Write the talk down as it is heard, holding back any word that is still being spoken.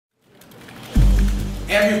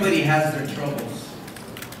Everybody has their troubles.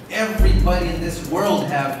 Everybody in this world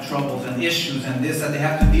have troubles and issues and this that they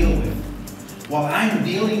have to deal with. Well, I'm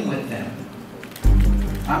dealing with them.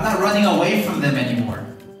 I'm not running away from them anymore.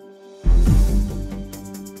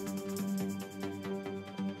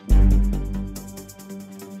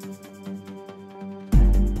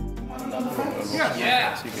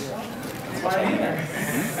 Yeah. Right here.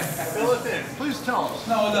 Fill it in. Please tell us.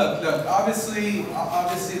 No, look. Obviously,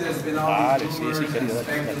 there's been all these rumors and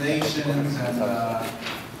speculations, and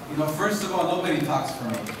you know, first of all, nobody talks for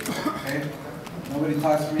me. Okay, nobody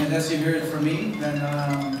talks for me unless you hear it from me. Then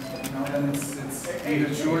you know, then it's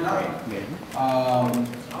either true or not. You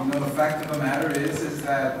know, the fact of the matter is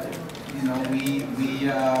that you know we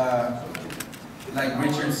like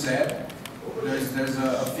Richard said. There's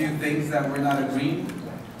a few things that we're not agreeing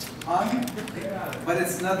on, but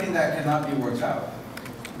it's nothing that cannot be worked out,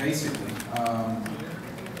 basically.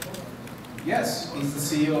 Yes, he's the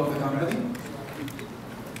CEO of the company.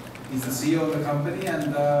 He's the CEO of the company,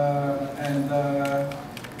 and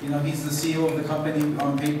you know, he's the CEO of the company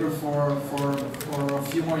on paper for a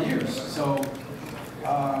few more years. So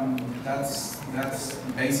that's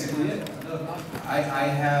basically it. I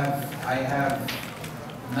have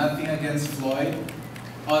nothing against Floyd,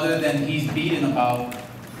 other than he's beaten about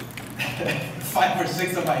 5 or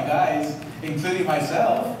 6 of my guys, including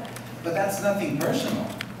myself, but that's nothing personal.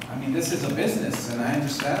 I mean, this is a business, and I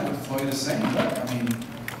understand what Floyd is saying. Look, I mean,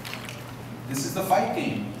 this is the fight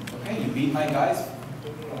game. Okay, you beat my guys.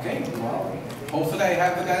 Okay, well, hopefully I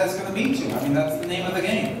have the guy that's going to beat you. I mean, that's the name of the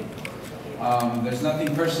game. There's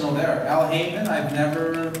nothing personal there. Al Heyman, I've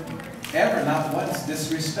never, ever, not once,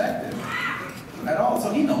 disrespected at all,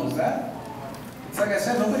 so he knows that. It's like I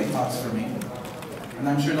said, nobody talks for me. And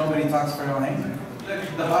I'm sure nobody talks for Al Heyman.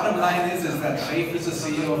 The bottom line is that Schaefer is the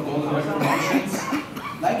CEO of Golden Boy Promotions.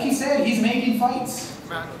 Like he said, he's making fights.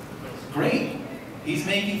 Great. He's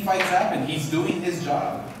making fights happen. He's doing his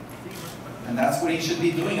job. And that's what he should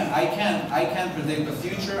be doing. I can't predict the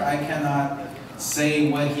future. I cannot say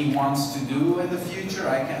what he wants to do in the future.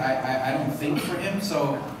 I don't think for him.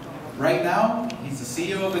 So right now, he's the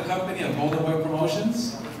CEO of the company, of Golden Boy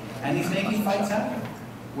Promotions, and he's making fights happen,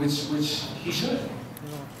 which he should.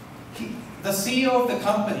 The CEO of the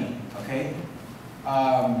company, okay,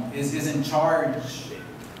 is in charge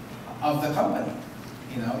of the company.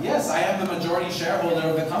 You know, yes, I am the majority shareholder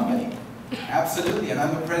of the company, absolutely, and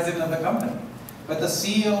I'm the president of the company. But the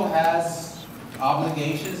CEO has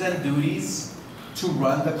obligations and duties to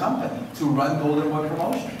run the company, to run Golden Boy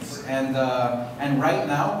Promotions. And right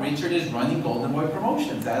now, Richard is running Golden Boy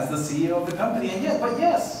Promotions as the CEO of the company. And but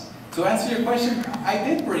yes, to answer your question, I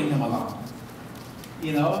did bring him along.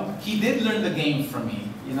 You know, he did learn the game from me.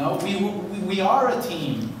 You know, we are a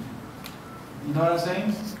team. You know what I'm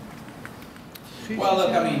saying? Well, look,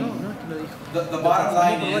 I mean, the bottom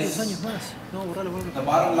line is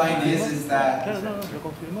that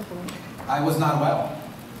I was not well.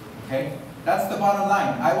 Okay, that's the bottom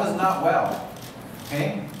line. I was not well.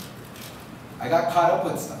 Okay, I got caught up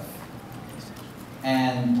with stuff,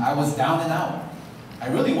 and I was down and out. I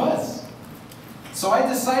really was. So I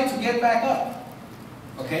decided to get back up.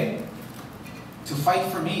 Okay, to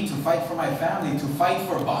fight for me, to fight for my family, to fight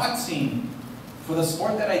for boxing, for the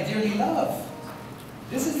sport that I dearly love.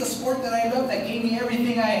 This is the sport that I love, that gave me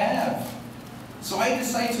everything I have. So I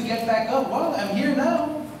decided to get back up. Well, I'm here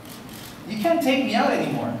now. You can't take me out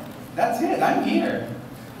anymore. That's it, I'm here.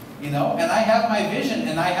 You know, and I have my vision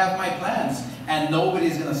and I have my plans, and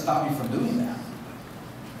nobody's gonna stop me from doing that.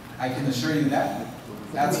 I can assure you that.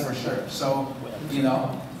 That's for sure. So, you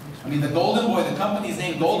know, I mean, the Golden Boy, the company's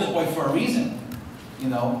named Golden Boy for a reason. You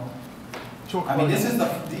know, I mean, this is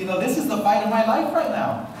the fight of my life right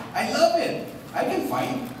now. I love it. I can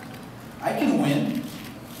fight. I can win.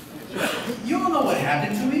 You don't know what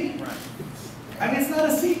happened to me. I mean, it's not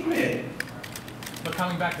a secret. But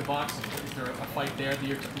coming back to boxing, is there a fight there that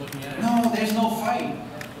you're looking at? No, there's no fight.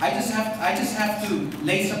 I just have to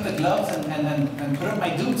lace up the gloves and put up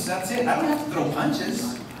my dukes. That's it. I don't have to throw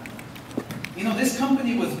punches. You know, this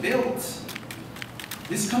company was built.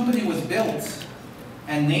 This company was built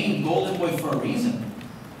and named Golden Boy for a reason.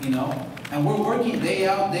 You know, and we're working day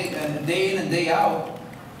out, day in and day out,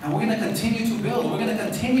 and we're going to continue to build. We're going to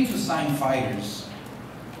continue to sign fighters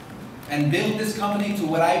and build this company to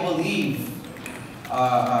what I believe,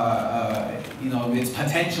 you know, its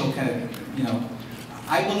potential. You know,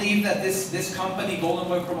 I believe that this company, Golden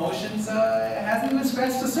Boy Promotions, hasn't even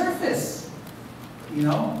scratched the surface. You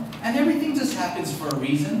know, and everything just happens for a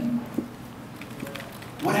reason.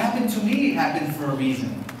 What happened to me happened for a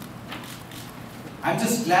reason. I'm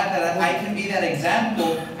just glad that I can be that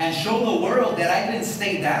example and and show the world that I didn't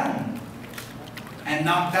stay down and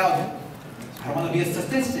knocked out. I don't want to be a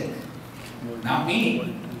statistic. Not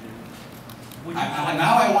me.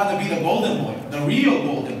 Now I want to be the golden boy, the real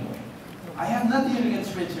golden boy. I have nothing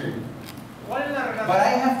against Richard. But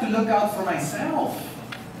I have to look out for myself.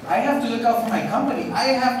 I have to look out for my company. I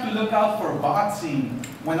have to look out for boxing.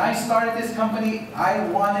 When I started this company, I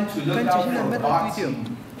wanted to look out for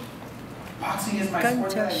boxing. Boxing is my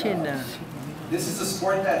sport that I love. This is a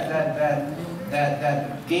sport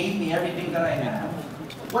that gave me everything that I have.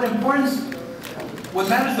 What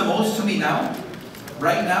matters the most to me now,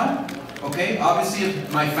 right now, okay, obviously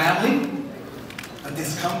my family, but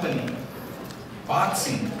this company,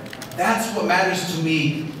 boxing, that's what matters to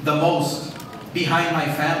me the most behind my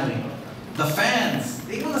family. The fans,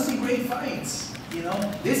 they want to see great fights, you know.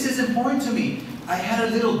 This is important to me. I had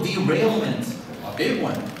a little derailment, a big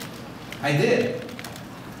one. I did.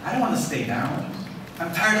 I don't want to stay down.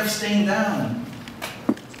 I'm tired of staying down.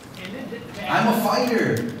 I'm a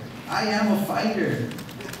fighter. I am a fighter.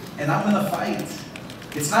 And I'm going to fight.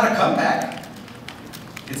 It's not a comeback.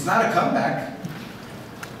 It's not a comeback.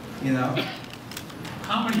 You know?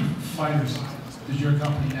 How many fighters does your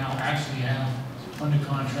company now actually have under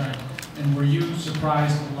contract? And were you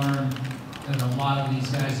surprised to learn that a lot of these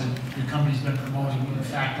guys that your company's been promoting, in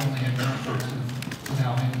fact, only had contracts with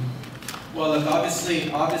Al Haymon? Well, look, obviously,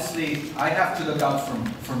 I have to look out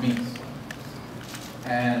for me.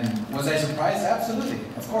 And was I surprised? Absolutely,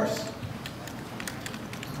 of course.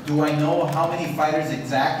 Do I know how many fighters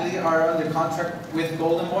exactly are under contract with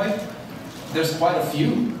Golden Boy? There's quite a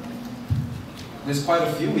few. There's quite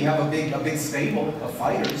a few. We have a big stable of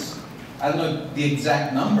fighters. I don't know the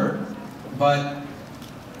exact number, but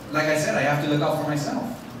like I said, I have to look out for myself.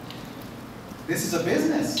 This is a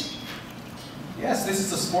business. Yes, this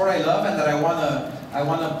is a sport I love and that I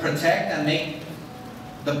wanna protect and make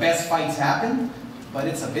the best fights happen, but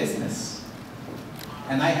it's a business.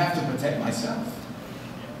 And I have to protect myself.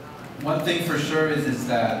 One thing for sure is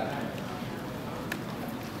that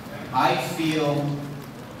I feel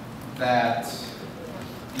that,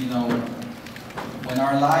 you know, when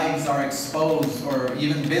our lives are exposed, or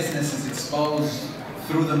even business is exposed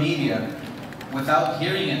through the media, without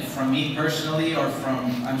hearing it from me personally or from,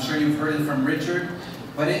 I'm sure you've heard it from Richard,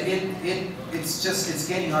 but it's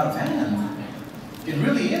getting out of hand. It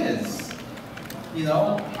really is. You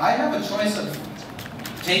know, I have a choice of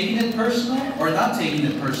taking it personal or not taking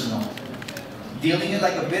it personal. Dealing it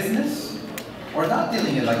like a business or not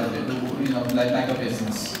dealing it like a, like a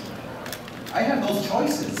business. I have those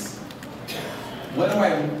choices. What do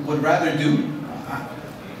I would rather do?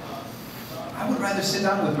 I would rather sit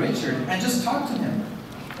down with Richard and just talk to him.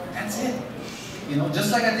 That's it. You know,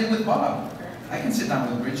 just like I did with Bob. I can sit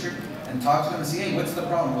down with Richard and talk to him and say, hey, what's the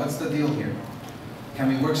problem? What's the deal here? Can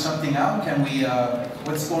we work something out? Can we,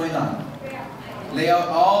 what's going on? Lay out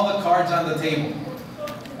all the cards on the table.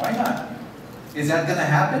 Why not? Is that going to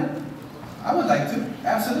happen? I would like to.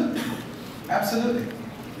 Absolutely. Absolutely.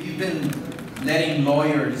 We've been letting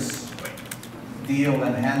lawyers deal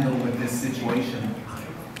and handle with this situation.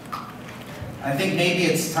 I think maybe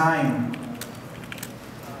it's time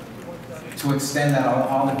to extend that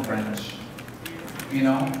olive branch. You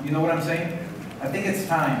know what I'm saying? I think it's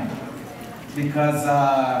time because,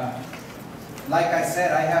 like I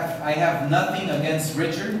said, I have nothing against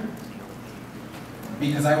Richard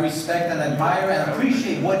because I respect and admire and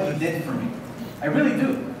appreciate what he did for me. I really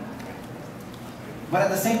do. But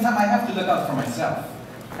at the same time, I have to look out for myself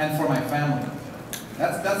and for my family.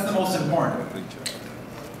 That's the most important.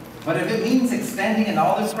 But if it means extending an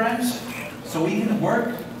olive branch so we can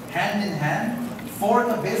work hand in hand for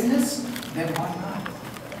the business, then why not?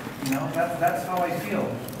 You know, that's how I feel.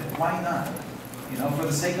 Why not? You know, for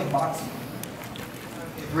the sake of boxing.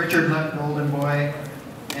 If Richard left Golden Boy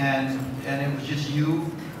and it was just you,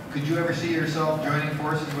 could you ever see yourself joining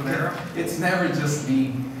forces with Arrow? It's never just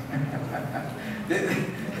me.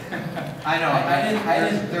 I know.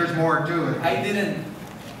 There's more to it. I didn't.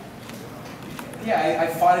 Yeah, I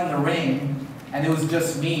fought in the ring, and it was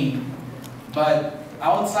just me. But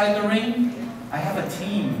outside the ring, I have a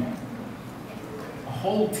team, a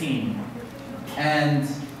whole team. And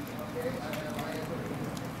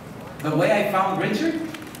the way I found Richard,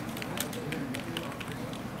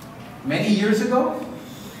 many years ago,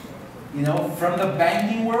 you know, from the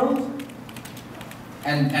banking world,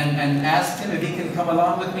 and asked him if he can come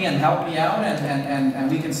along with me and help me out and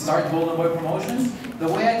we can start Golden Boy Promotions. The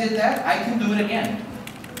way I did that, I can do it again.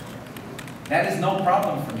 That is no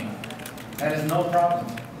problem for me. That is no problem.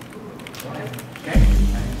 Okay?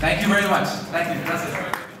 Thank you very much. Thank you. That's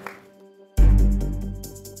it.